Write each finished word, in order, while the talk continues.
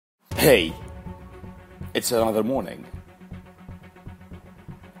Hey, it's another morning.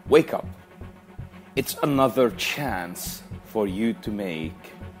 Wake up. It's another chance for you to make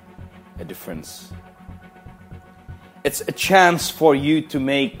a difference. It's a chance for you to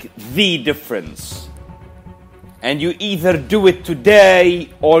make the difference. And you either do it today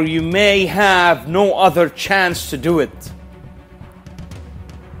or you may have no other chance to do it.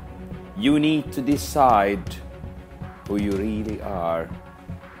 You need to decide who you really are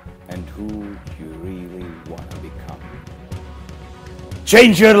and who you really want to become.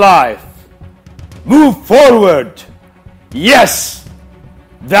 Change your life. Move forward. Yes,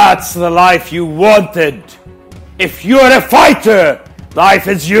 that's the life you wanted. If you're a fighter, life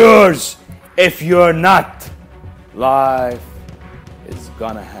is yours. If you're not, life is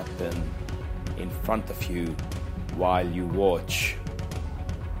gonna happen in front of you while you watch.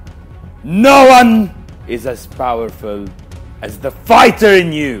 No one is as powerful as the fighter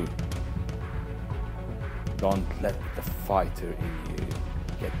in you. Don't let the fighter in you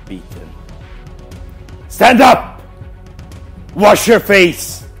get beaten. Stand up! Wash your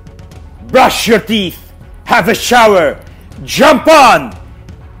face! Brush your teeth! Have a shower! Jump on!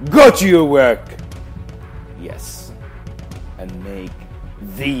 Go to your work! Yes, and make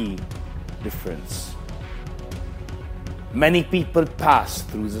the difference. Many people pass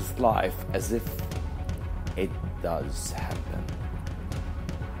through this life as if it does happen.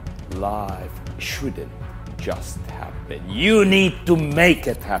 Life shouldn't just happen. You need to make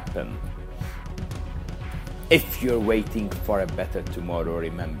it happen. If you're waiting for a better tomorrow,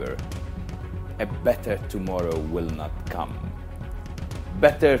 remember, a better tomorrow will not come.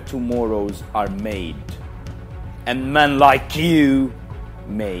 Better tomorrows are made, and men like you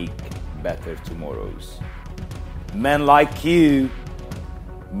make better tomorrows. Men like you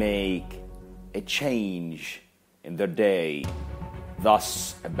make a change in their day,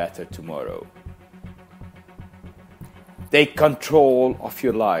 thus a better tomorrow. Take control of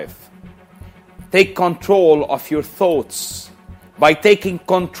your life. Take control of your thoughts by taking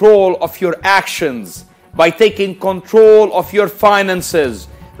control of your actions, by taking control of your finances,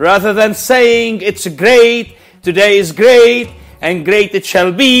 rather than saying it's great, today is great, and great it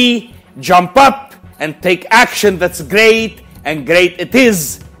shall be. Jump up and take action that's great, and great it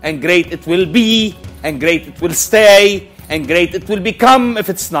is, and great it will be, and great it will stay, and great it will become if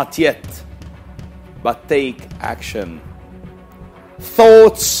it's not yet. But take action.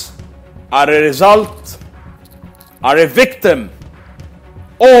 Thoughts are a result, are a victim,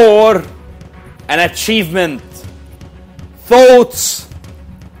 or an achievement. Thoughts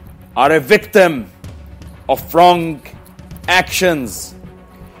are a victim of wrong actions.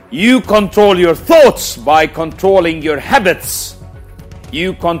 You control your thoughts by controlling your habits.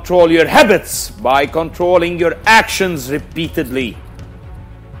 You control your habits by controlling your actions repeatedly.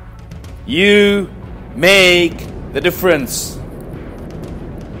 You make the difference.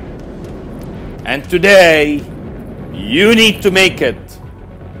 And today, you need to make it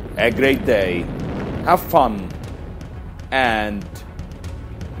a great day. Have fun and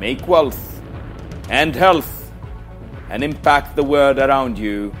make wealth and health and impact the world around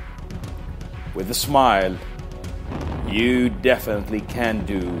you with a smile. You definitely can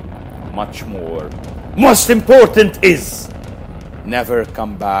do much more. Most important is never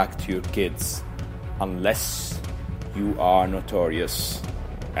come back to your kids unless you are notorious.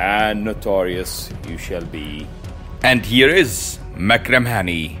 And notorious you shall be. And here is Makram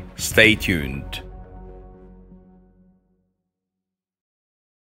Hani. Stay tuned.